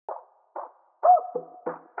There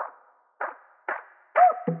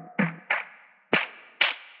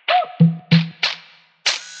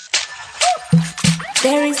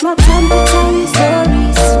is no time to tell you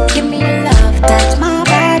stories. Give me your love, touch my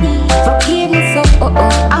body. Forgive me so, oh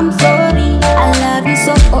oh, I'm sorry. I love you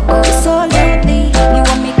so, oh oh, it's so lovely. You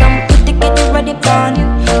want me come put the get it ready on you.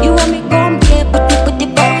 You want me come here, put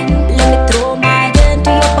it on you. Let me throw my hand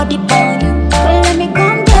to your body on you. Well, let me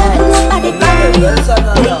come down, put my body on you.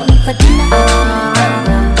 BiE for dinner,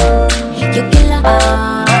 you killer.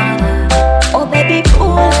 Oh baby,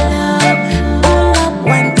 pull up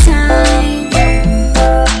one time.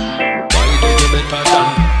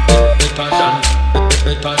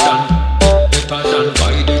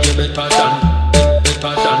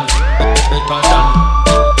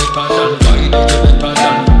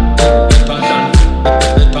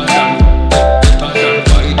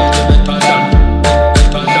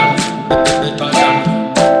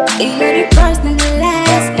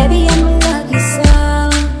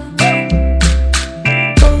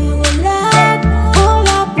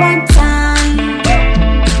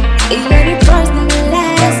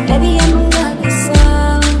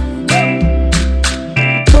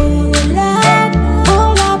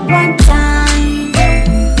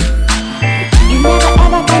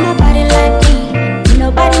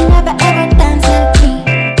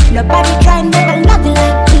 Nobody try, never love you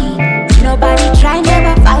like me. Nobody try,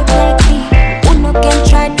 never fight like me. Who no can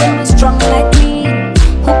try, them be strong like me.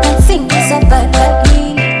 Who can sing, survive like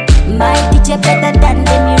me. My DJ better than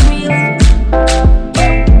them, you real.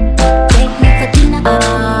 Take me for dinner,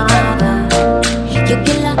 you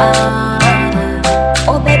killer.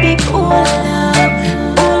 Oh baby, pull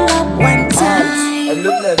up one time.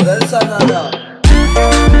 Look like Belsanada.